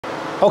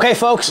Okay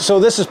folks, so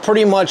this is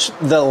pretty much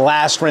the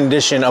last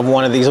rendition of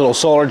one of these little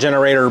solar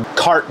generator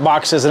cart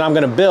boxes that I'm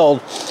gonna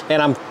build,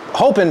 and I'm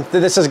hoping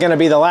that this is gonna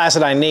be the last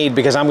that I need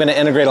because I'm gonna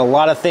integrate a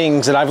lot of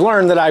things that I've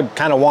learned that I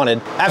kind of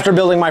wanted after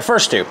building my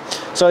first two.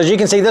 So as you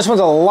can see, this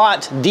one's a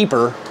lot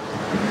deeper,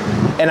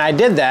 and I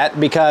did that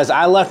because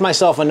I left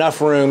myself enough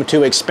room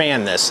to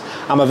expand this.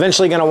 I'm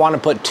eventually gonna wanna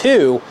put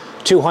two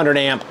 200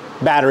 amp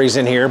batteries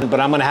in here, but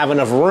I'm gonna have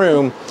enough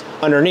room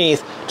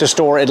underneath to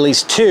store at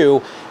least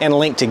two and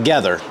link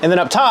together. And then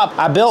up top,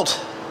 I built,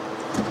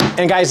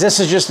 and guys, this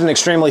is just an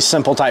extremely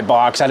simple type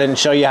box. I didn't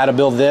show you how to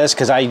build this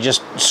because I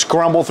just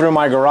scrumbled through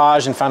my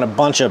garage and found a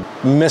bunch of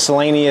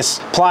miscellaneous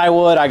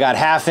plywood. I got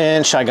 1/2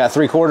 inch, I got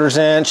 3/4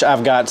 inch,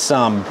 I've got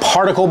some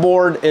particle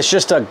board. It's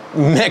just a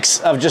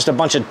mix of just a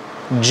bunch of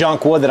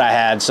junk wood that I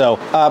had. So,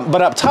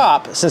 but up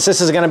top, since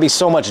this is gonna be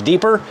so much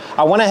deeper,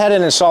 I went ahead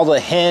and installed a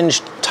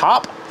hinged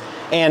top,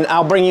 and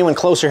I'll bring you in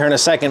closer here in a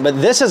second,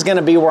 but this is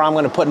gonna be where I'm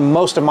gonna put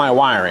most of my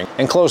wiring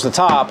and close the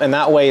top, and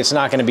that way it's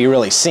not gonna be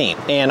really seen.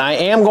 And I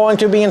am going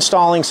to be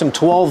installing some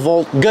 12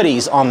 volt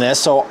goodies on this.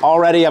 So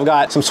already I've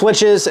got some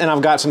switches and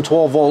I've got some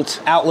 12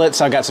 volt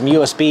outlets. I've got some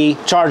USB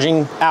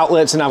charging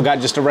outlets, and I've got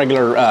just a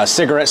regular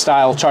cigarette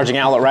style charging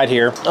outlet right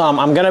here.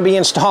 I'm gonna be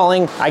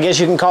installing, I guess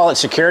you can call it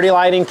security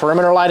lighting,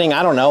 perimeter lighting,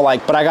 I don't know,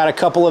 but I got a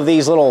couple of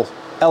these little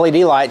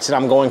LED lights that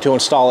I'm going to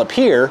install up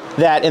here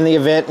that in the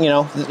event, you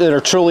know, there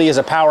truly is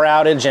a power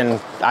outage and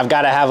I've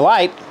got to have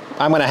light,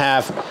 I'm going to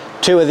have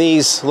two of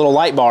these little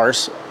light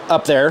bars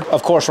up there,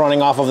 of course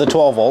running off of the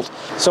 12 volt.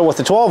 So with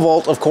the 12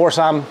 volt, of course,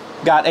 I'm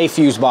got a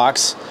fuse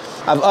box.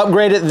 I've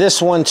upgraded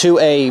this one to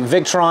a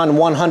Victron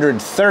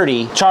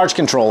 130 charge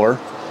controller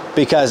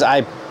because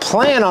I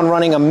plan on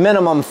running a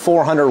minimum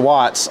 400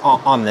 watts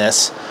on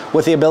this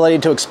with the ability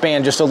to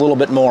expand just a little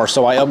bit more.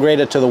 So I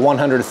upgraded to the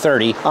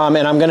 130,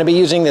 and I'm gonna be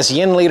using this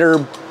Yinleader,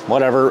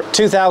 whatever,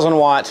 2000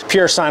 watt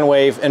pure sine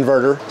wave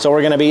inverter. So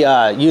we're gonna be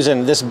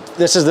using this.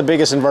 This is the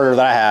biggest inverter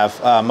that I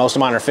have. Most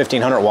of mine are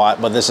 1500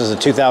 watt, but this is a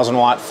 2000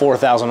 watt,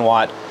 4000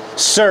 watt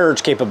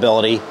surge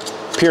capability,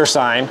 pure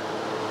sine.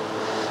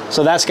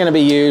 So that's gonna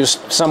be used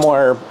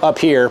somewhere up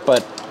here,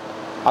 but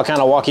I'll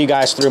kind of walk you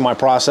guys through my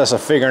process of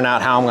figuring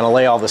out how I'm going to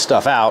lay all this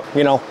stuff out.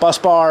 You know, bus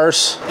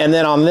bars. And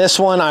then on this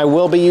one, I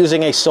will be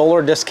using a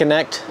solar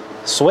disconnect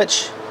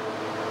switch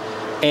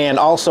and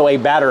also a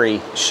battery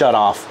shut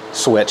off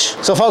switch.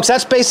 So folks,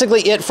 that's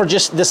basically it for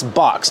just this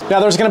box. Now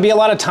there's going to be a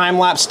lot of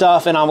time-lapse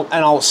stuff, and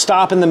I'll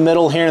stop in the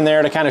middle here and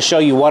there to kind of show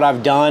you what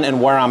I've done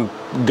and where I'm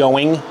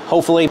going.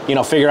 Hopefully, you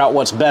know, figure out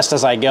what's best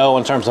as I go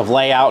in terms of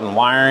layout and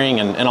wiring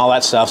and all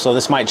that stuff. So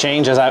this might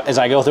change as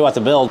I go throughout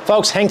the build.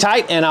 Folks, hang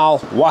tight and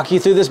I'll walk you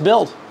through this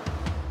build.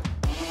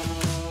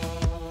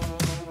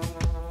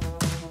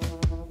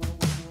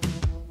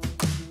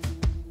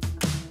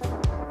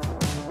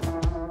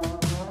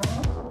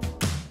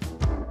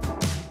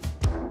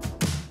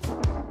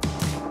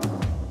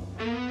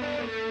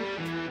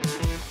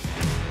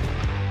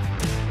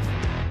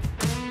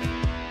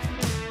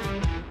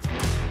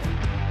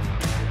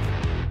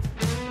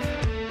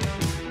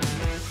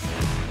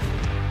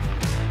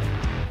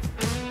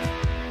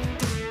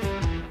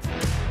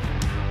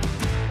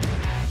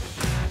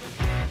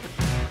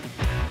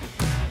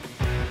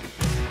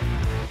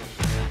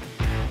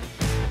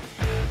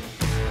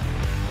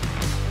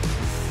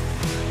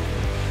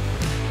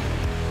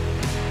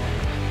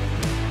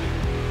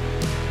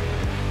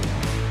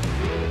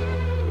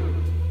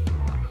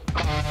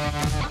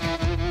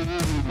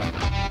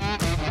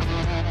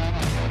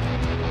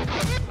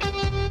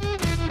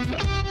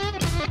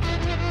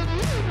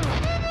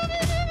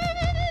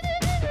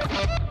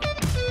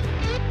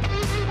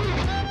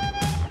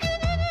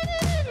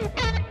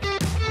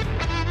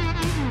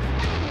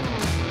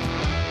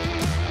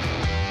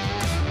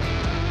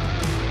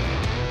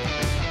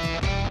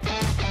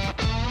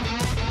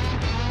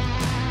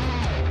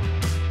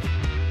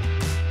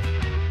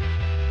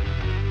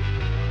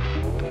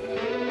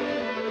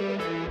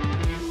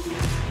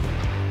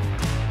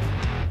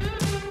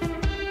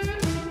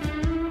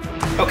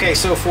 Okay,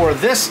 so for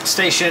this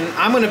station,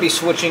 I'm going to be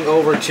switching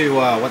over to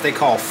what they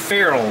call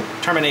ferrule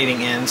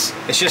terminating ends.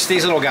 It's just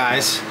these little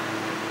guys.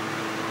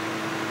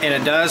 And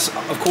it does,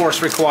 of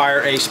course,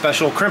 require a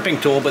special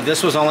crimping tool, but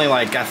this was only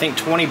like, I think,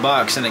 20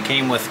 bucks, and it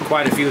came with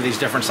quite a few of these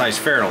different size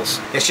ferrules.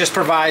 It just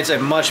provides a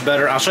much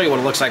better, I'll show you what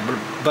it looks like,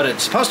 but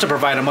it's supposed to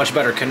provide a much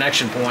better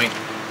connection point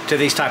to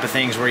these type of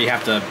things where you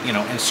have to, you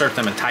know, insert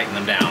them and tighten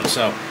them down.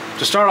 So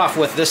to start off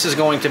with, this is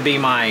going to be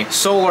my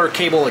solar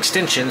cable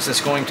extensions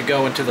that's going to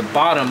go into the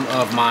bottom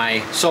of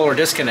my solar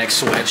disconnect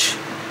switch.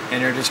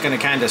 And you're just going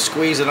to kind of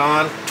squeeze it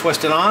on,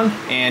 twist it on,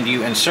 and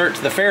you insert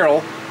the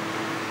ferrule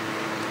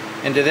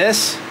into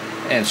this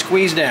and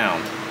squeeze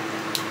down.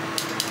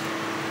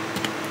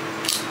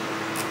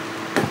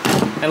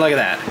 And look at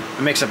that.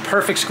 It makes a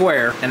perfect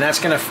square, and that's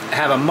going to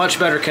have a much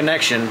better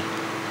connection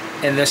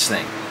in this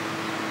thing.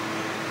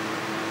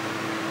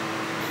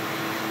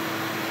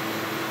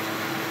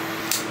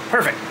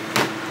 Perfect.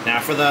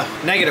 Now for the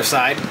negative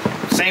side,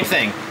 same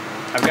thing.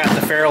 I've got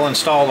the ferrule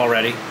installed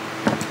already.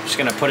 Just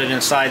going to put it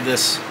inside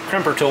this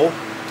crimper tool,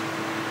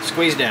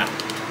 Squeeze down.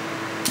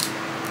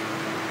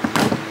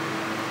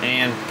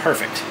 And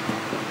perfect.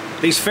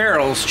 These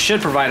ferrules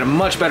should provide a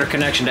much better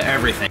connection to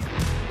everything.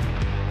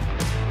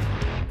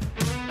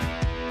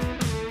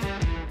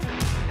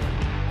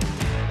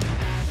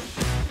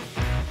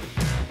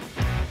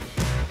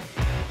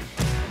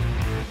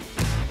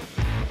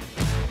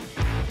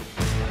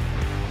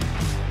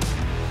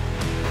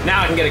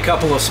 Now I can get a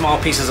couple of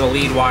small pieces of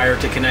lead wire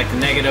to connect the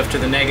negative to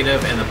the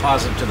negative and the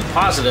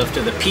positive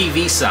to the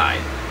PV side.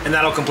 And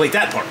that'll complete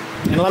that part.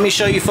 And let me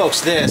show you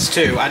folks this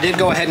too. I did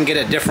go ahead and get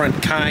a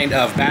different kind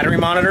of battery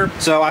monitor.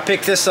 So I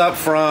picked this up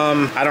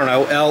from, I don't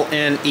know,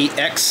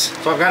 LNEX.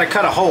 So I've got to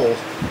cut a hole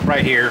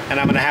right here, and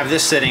I'm gonna have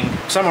this sitting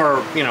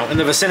somewhere, you know, in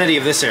the vicinity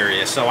of this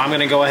area. So I'm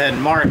gonna go ahead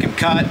and mark and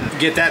cut and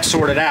get that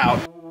sorted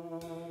out.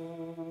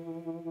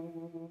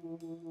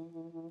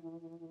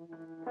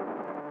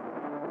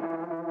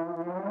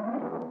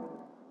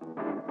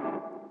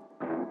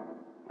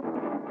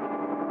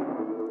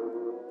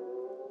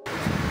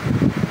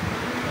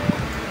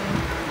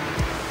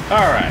 All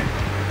right,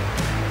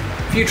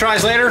 a few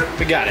tries later,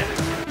 we got it.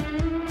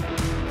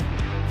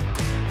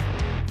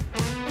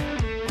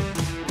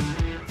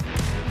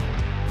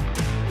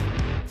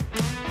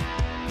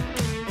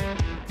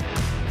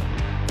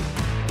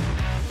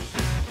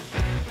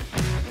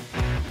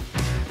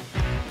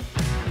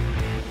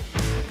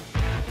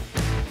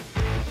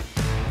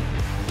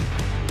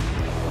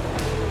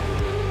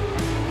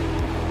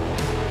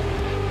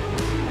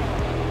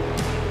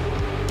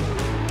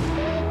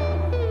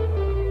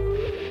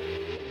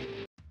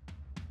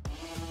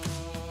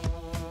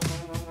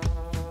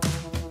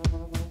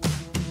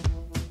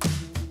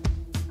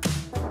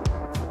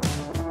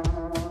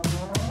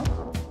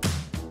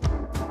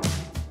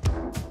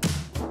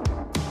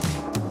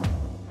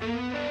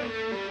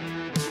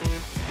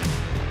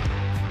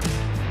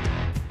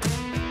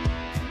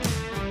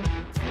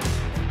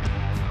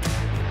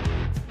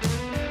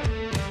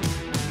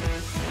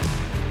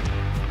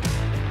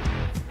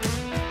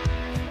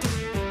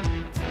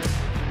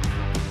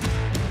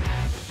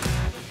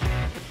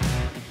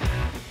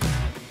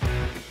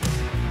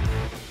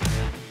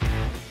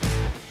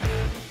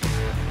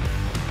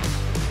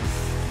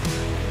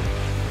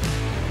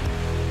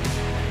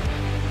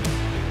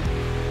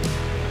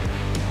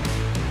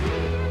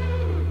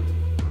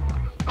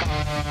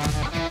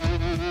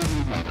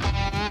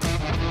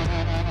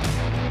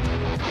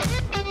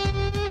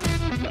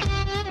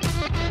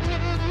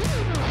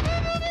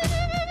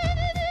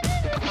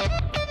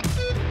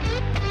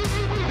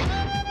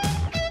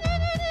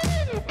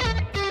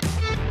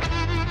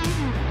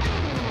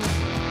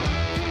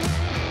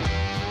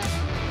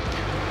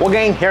 Well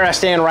gang, here I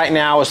stand right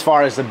now as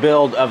far as the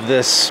build of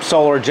this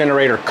solar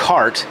generator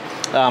cart.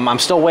 I'm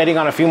still waiting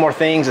on a few more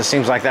things. It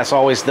seems like that's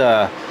always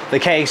the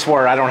case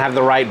where I don't have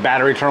the right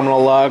battery terminal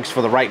lugs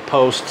for the right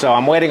post. So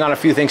I'm waiting on a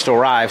few things to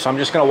arrive. So I'm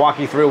just gonna walk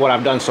you through what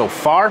I've done so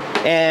far.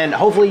 And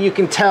hopefully you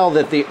can tell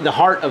that the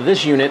heart of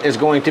this unit is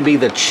going to be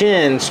the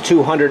Chin's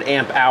 200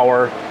 amp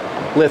hour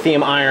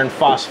lithium iron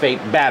phosphate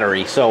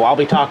battery. So I'll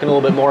be talking a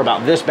little bit more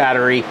about this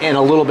battery in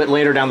a little bit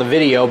later down the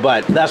video,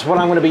 but that's what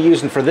I'm going to be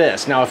using for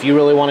this. Now, if you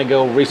really want to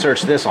go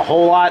research this a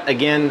whole lot,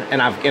 again,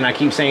 and I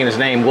keep saying his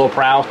name, Will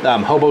Prow,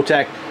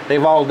 Hobotech,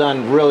 they've all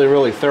done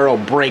really thorough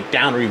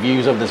breakdown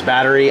reviews of this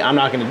battery. I'm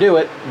not going to do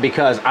it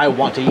because I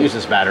want to use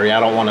this battery. I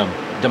don't want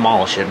to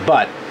demolish it,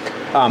 but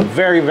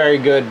very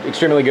good,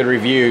 extremely good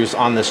reviews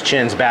on this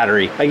Chin's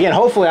battery. Again,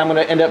 hopefully I'm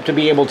going to end up to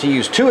be able to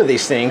use two of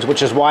these things,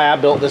 which is why I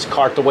built this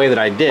cart the way that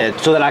I did,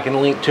 so that I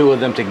can link two of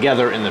them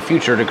together in the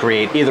future to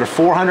create either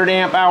 400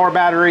 amp hour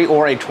battery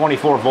or a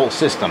 24 volt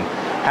system.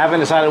 Haven't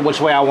decided which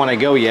way I want to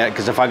go yet,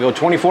 because if I go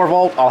 24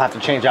 volt, I'll have to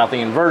change out the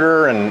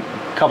inverter and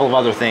a couple of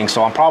other things,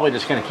 so I'm probably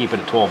just going to keep it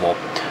at 12 volt.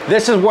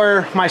 This is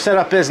where my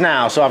setup is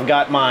now. So I've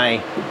got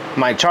my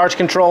charge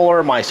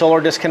controller, my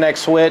solar disconnect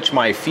switch,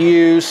 my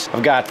fuse.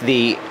 I've got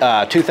the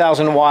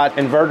 2000 watt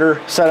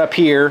inverter set up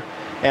here,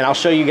 and I'll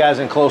show you guys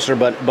in closer,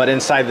 but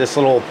inside this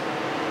little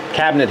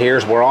cabinet here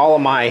is where all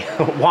of my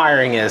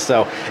wiring is.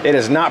 So it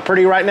is not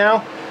pretty right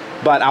now,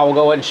 but I will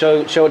go ahead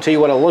and show it to you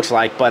what it looks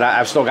like, but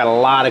I've still got a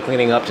lot of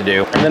cleaning up to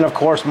do. And then of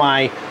course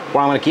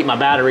where I'm gonna keep my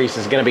batteries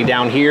is gonna be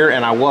down here,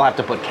 and I will have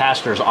to put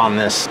casters on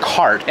this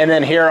cart. And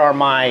then here are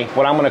my,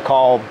 what I'm gonna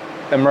call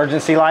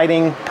emergency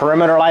lighting,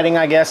 perimeter lighting,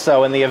 I guess.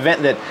 So in the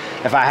event that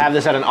if I have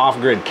this at an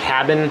off-grid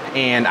cabin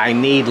and I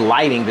need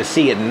lighting to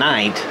see at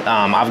night,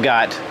 I've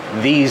got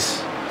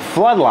these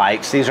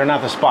floodlights. These are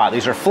not the spot,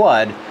 these are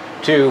flood,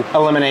 to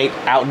eliminate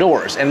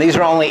outdoors. And these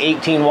are only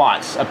 18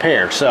 watts a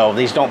pair, so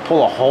these don't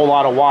pull a whole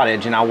lot of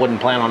wattage, and I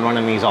wouldn't plan on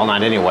running these all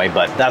night anyway,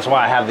 but that's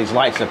why I have these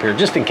lights up here,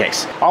 just in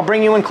case. I'll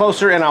bring you in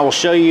closer and I will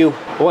show you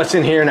what's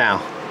in here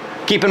now.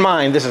 Keep in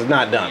mind, this is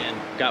not done.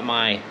 Got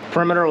my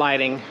perimeter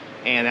lighting,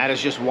 and that is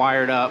just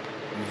wired up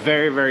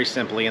very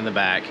simply in the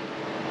back,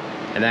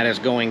 and that is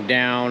going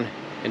down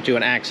into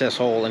an access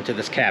hole into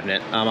this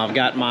cabinet. I've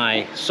got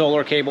my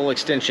solar cable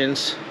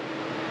extensions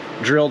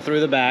drilled through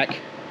the back,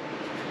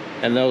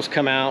 and those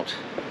come out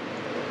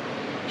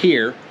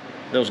here.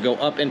 those go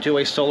up into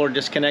a solar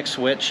disconnect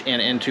switch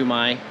and into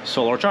my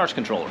solar charge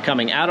controller.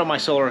 Coming out of my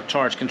solar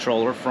charge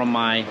controller from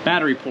my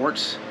battery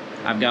ports,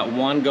 I've got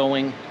one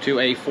going to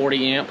a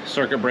 40 amp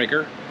circuit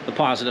breaker, the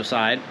positive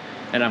side,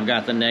 and I've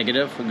got the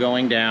negative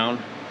going down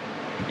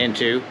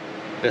into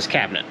this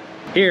cabinet.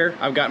 Here,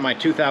 I've got my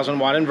 2000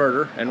 watt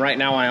inverter, and right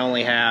now I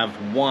only have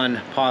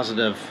one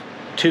positive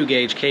 2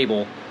 gauge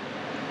cable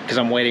because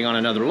I'm waiting on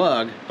another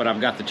lug, but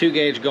I've got the 2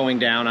 gauge going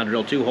down. I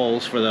drilled 2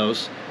 holes for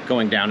those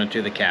going down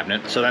into the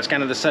cabinet. So that's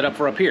kind of the setup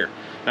for up here.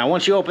 Now,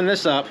 once you open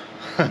this up,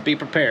 be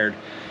prepared.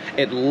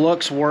 It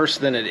looks worse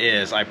than it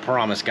is, I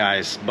promise,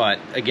 guys, but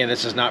again,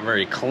 this is not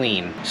very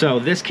clean. So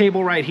this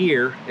cable right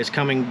here is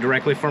coming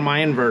directly from my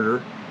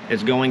inverter.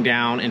 It's going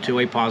down into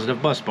a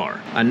positive bus bar.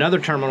 Another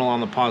terminal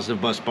on the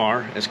positive bus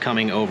bar is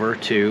coming over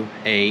to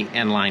a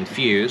inline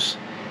fuse,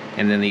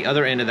 and then the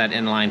other end of that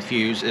inline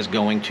fuse is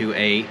going to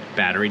a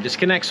battery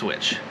disconnect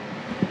switch,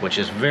 which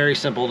is very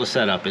simple to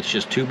set up. It's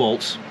just 2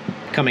 bolts.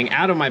 Coming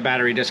out of my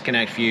battery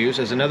disconnect fuse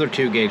is another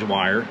 2 gauge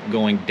wire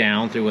going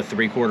down through a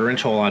 3/4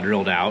 inch hole I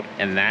drilled out,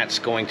 and that's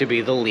going to be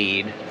the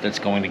lead that's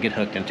going to get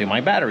hooked into my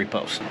battery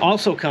post.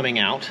 Also coming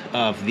out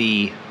of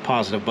the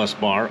positive bus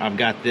bar, I've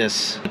got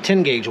this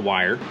 10 gauge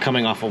wire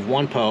coming off of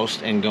one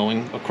post and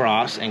going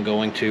across and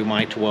going to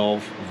my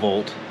 12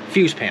 volt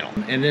fuse panel.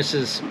 And this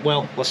is,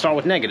 well, let's start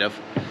with negative.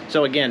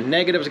 So again,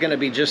 negative is going to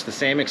be just the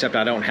same, except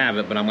I don't have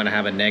it, but I'm going to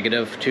have a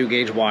negative 2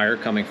 gauge wire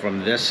coming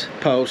from this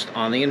post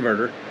on the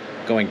inverter,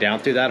 going down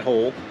through that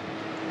hole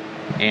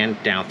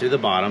and down through the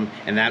bottom,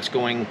 and that's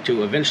going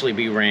to eventually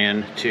be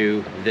ran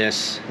to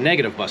this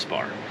negative bus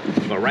bar.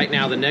 But right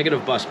now the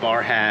negative bus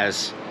bar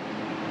has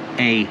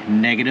a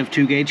negative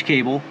 2 gauge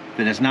cable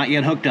that is not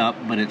yet hooked up,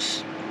 but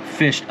it's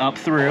fished up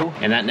through,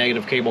 and that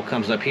negative cable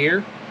comes up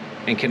here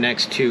and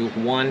connects to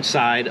one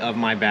side of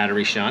my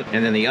battery shunt,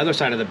 and then the other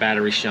side of the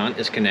battery shunt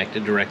is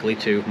connected directly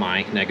to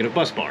my negative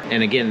bus bar.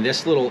 And again,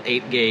 this little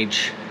 8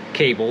 gauge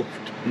cable,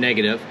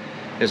 negative,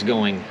 is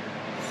going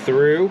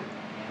through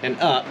and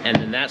up, and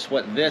then that's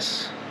what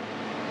this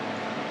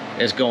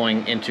is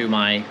going into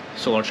my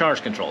solar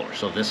charge controller.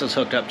 So this is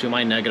hooked up to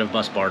my negative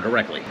bus bar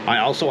directly. I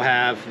also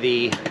have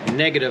the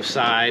negative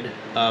side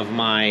of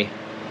my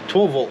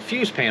 12 volt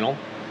fuse panel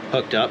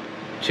hooked up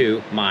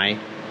to my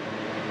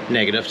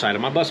negative side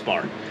of my bus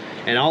bar.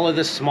 And all of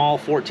this small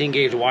 14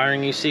 gauge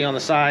wiring you see on the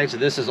sides,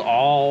 this is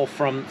all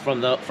from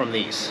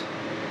these.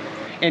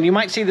 And you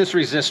might see this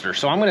resistor,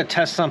 so I'm going to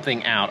test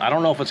something out. I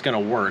don't know if it's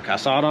going to work. I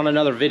saw it on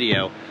another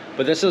video,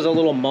 but this is a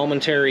little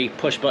Momentary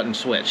push button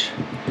switch.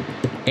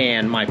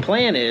 And my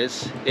plan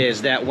is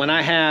that when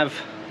I have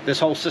this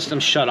whole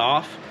system shut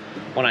off,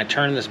 when I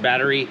turn this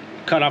battery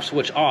cutoff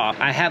switch off,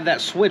 I have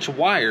that switch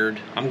wired.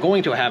 I'm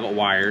going to have it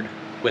wired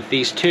with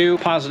these 2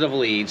 positive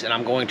leads, and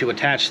I'm going to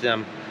attach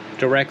them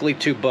directly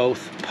to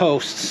both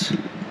posts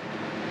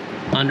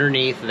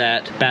underneath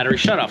that battery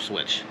shutoff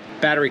switch.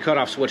 Battery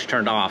cutoff switch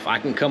turned off, I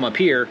can come up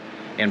here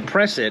and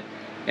press it,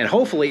 and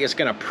hopefully it's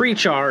going to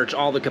pre-charge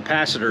all the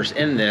capacitors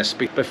in this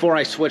before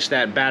I switch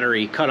that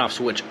battery cutoff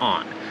switch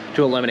on,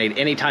 to eliminate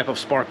any type of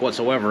spark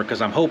whatsoever,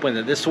 because I'm hoping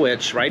that this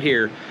switch right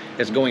here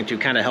is going to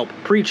kind of help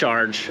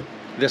pre-charge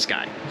this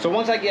guy. So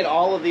once I get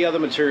all of the other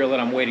material that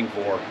I'm waiting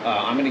for,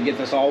 I'm going to get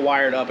this all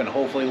wired up and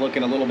hopefully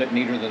looking a little bit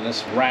neater than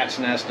this rat's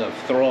nest of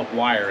throw-up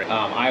wire.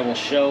 I will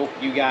show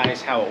you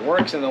guys how it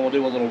works, and then we'll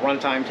do a little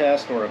runtime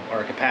test or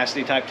a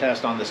capacity type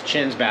test on this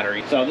Chin's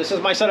battery. So this is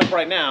my setup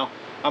right now.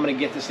 I'm going to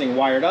get this thing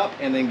wired up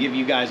and then give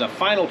you guys a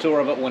final tour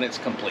of it when it's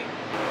complete.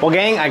 Well,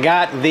 gang, I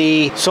got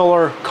the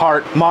Solar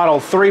Cart Model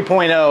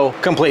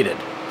 3.0 completed.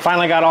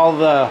 Finally got all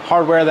the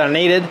hardware that I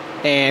needed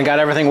and got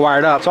everything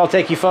wired up. So I'll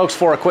take you folks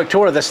for a quick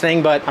tour of this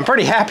thing, but I'm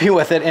pretty happy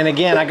with it. And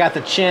again, I got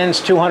the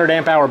Chin's 200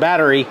 amp hour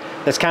battery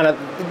that's kind of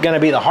gonna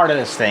be the heart of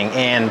this thing.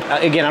 And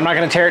again, I'm not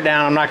gonna tear it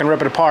down, I'm not gonna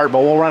rip it apart, but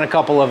we'll run a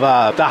couple of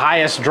the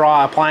highest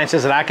draw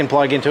appliances that I can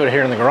plug into it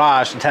here in the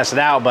garage to test it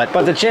out. But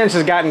the Chin's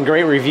has gotten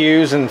great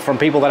reviews and from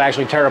people that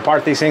actually tear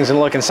apart these things and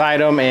look inside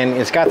them. And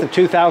it's got the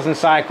 2,000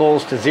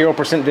 cycles to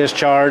 0%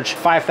 discharge,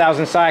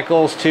 5,000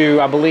 cycles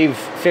to, I believe,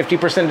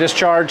 50%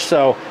 discharge.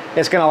 So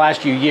it's gonna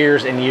last you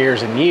years and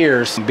years and years,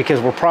 because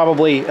we're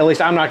probably, at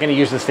least I'm not gonna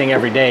use this thing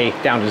every day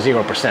down to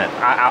 0%.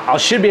 I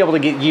should be able to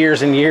get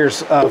years and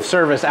years of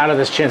service out of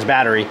this Chin's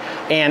battery,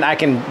 and I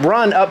can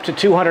run up to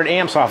 200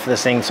 amps off of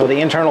this thing. So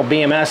the internal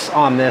BMS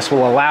on this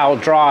will allow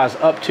draws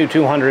up to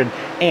 200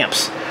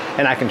 amps.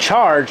 And I can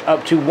charge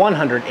up to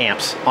 100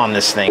 amps on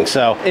this thing.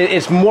 So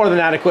it's more than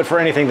adequate for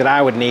anything that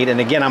I would need. And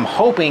again, I'm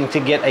hoping to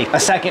get a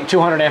second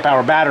 200 amp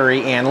hour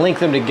battery and link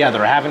them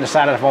together. I haven't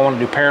decided if I want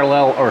to do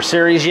parallel or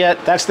series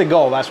yet. That's the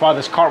goal. That's why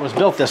this cart was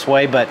built this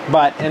way. But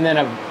and then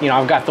you know,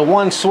 I've got the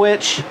one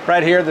switch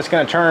right here that's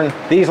going to turn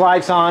these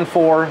lights on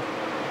for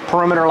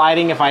perimeter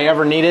lighting if I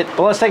ever need it.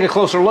 But let's take a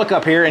closer look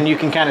up here and you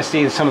can kind of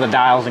see some of the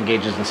dials and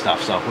gauges and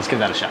stuff. So let's give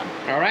that a shot.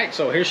 All right,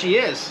 so here she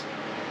is.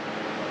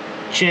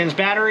 Chin's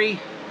battery.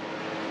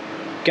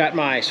 Got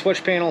my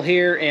switch panel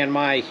here and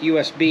my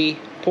USB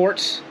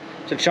ports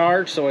to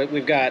charge. So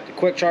we've got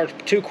quick charge,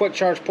 2 quick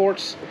charge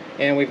ports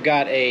and we've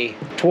got a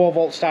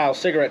 12-volt style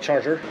cigarette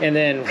charger. And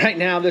then right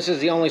now, this is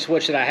the only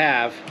switch that I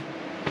have,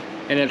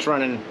 and it's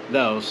running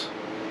those.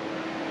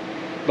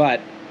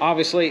 But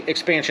obviously,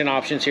 expansion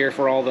options here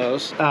for all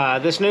those.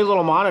 This new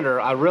little monitor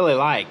I really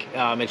like.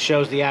 It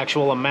shows the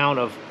actual amount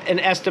of, an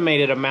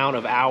estimated amount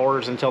of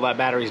hours until that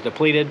battery's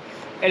depleted.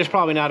 It is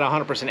probably not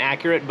 100%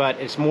 accurate, but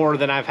it's more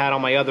than I've had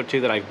on my other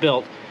two that I've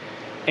built.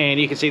 And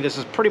you can see this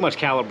is pretty much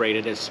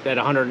calibrated. It's at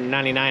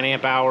 199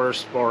 amp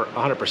hours or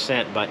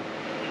 100%, but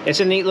it's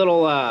a neat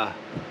little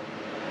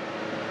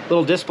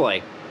little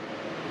display.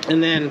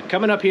 And then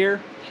coming up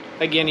here,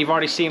 again, you've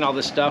already seen all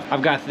this stuff.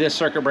 I've got this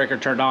circuit breaker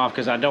turned off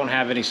because I don't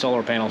have any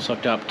solar panels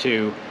hooked up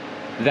to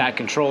that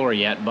controller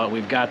yet, but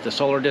we've got the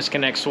solar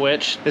disconnect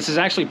switch. This is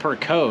actually per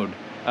code,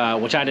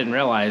 which I didn't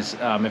realize.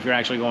 If you're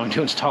actually going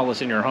to install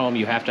this in your home,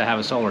 you have to have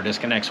a solar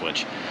disconnect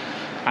switch.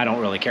 I don't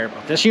really care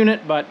about this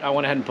unit, but I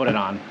went ahead and put it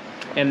on.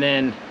 And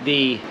then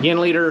the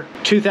Yinleader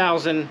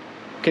 2000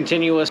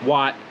 continuous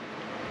watt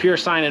pure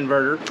sine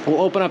inverter.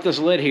 We'll open up this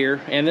lid here,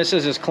 and this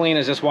is as clean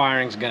as this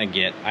wiring's gonna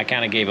get. I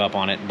kind of gave up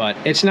on it, but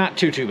it's not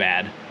too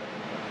bad.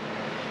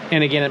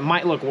 And again, it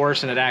might look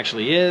worse than it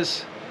actually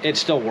is. It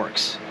still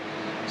works.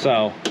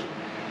 So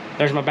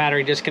there's my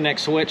battery disconnect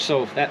switch.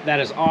 So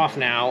that is off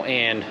now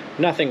and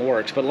nothing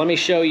works. But let me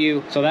show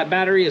you. So that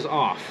battery is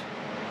off,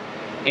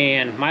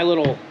 and my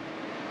little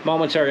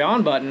momentary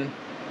on button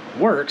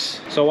works.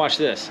 So watch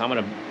this. I'm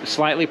gonna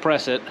slightly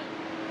press it,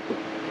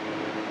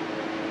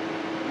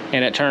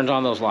 and it turns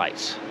on those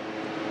lights.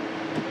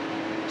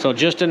 So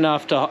just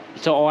enough to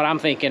what I'm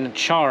thinking,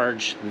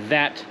 charge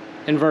that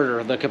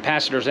inverter, the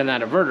capacitors in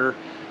that inverter,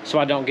 so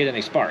I don't get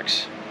any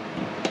sparks.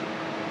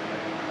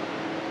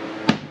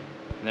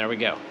 And there we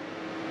go.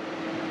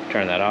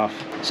 Turn that off.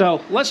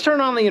 So let's turn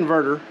on the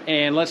inverter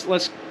and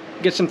let's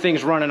get some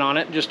things running on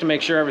it just to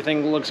make sure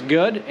everything looks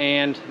good,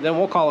 and then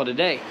we'll call it a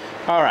day.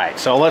 All right,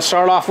 so let's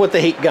start off with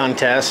the heat gun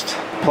test.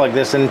 Plug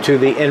this into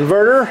the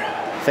inverter.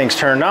 Things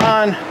turned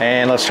on,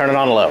 and let's turn it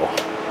on low.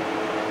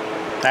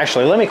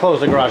 Actually, let me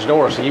close the garage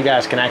door so you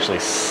guys can actually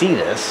see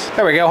this.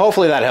 There we go,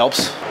 hopefully that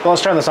helps. Well,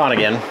 let's turn this on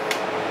again.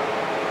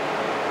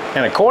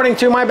 And according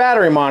to my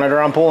battery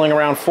monitor, I'm pulling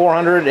around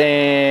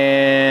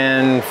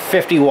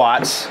 450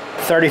 watts,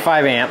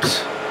 35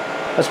 amps.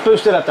 Let's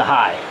boost it up to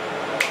high.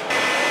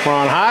 We're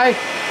on high.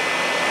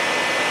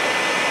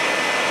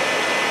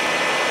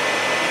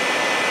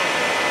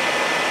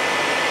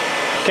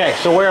 Okay,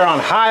 so we're on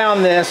high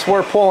on this.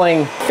 We're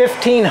pulling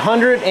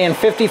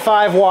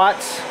 1555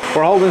 watts.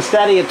 We're holding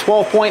steady at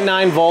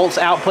 12.9 volts,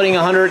 outputting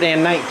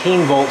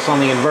 119 volts on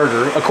the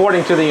inverter,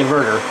 according to the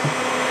inverter.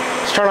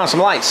 Let's turn on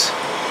some lights.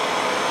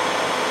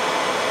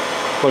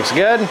 Looks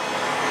good.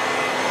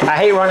 I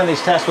hate running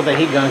these tests with the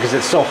heat gun because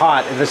it's so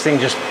hot. This thing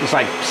just is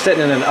like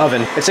sitting in an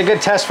oven. It's a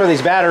good test for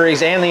these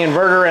batteries and the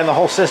inverter and the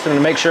whole system to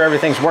make sure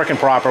everything's working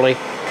properly.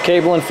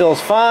 Cabling feels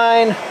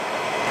fine.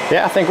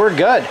 Yeah, I think we're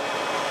good.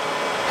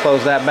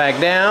 Close that back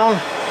down.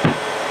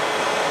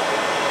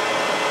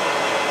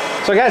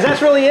 So guys,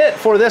 that's really it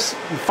for this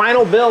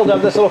final build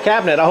of this little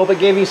cabinet. I hope it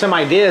gave you some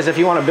ideas if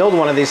you want to build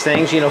one of these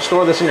things. You know,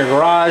 store this in your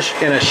garage,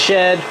 in a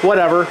shed,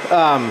 whatever.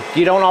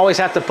 You don't always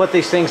have to put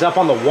these things up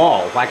on the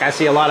wall like I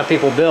see a lot of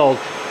people build.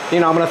 You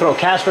know, I'm going to throw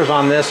casters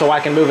on this so I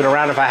can move it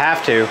around if I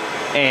have to.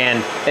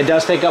 And it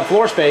does take up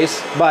floor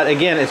space, but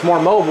again, it's more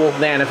mobile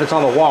than if it's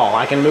on the wall.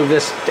 I can move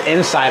this to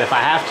inside if I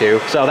have to.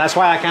 So that's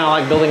why I kind of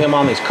like building them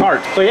on these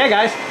carts. So yeah,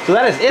 guys, so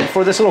that is it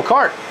for this little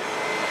cart.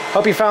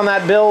 Hope you found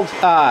that build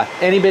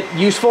any bit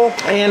useful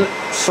and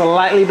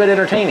slightly bit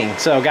entertaining.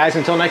 So guys,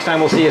 until next time,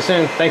 we'll see you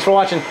soon. Thanks for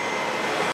watching.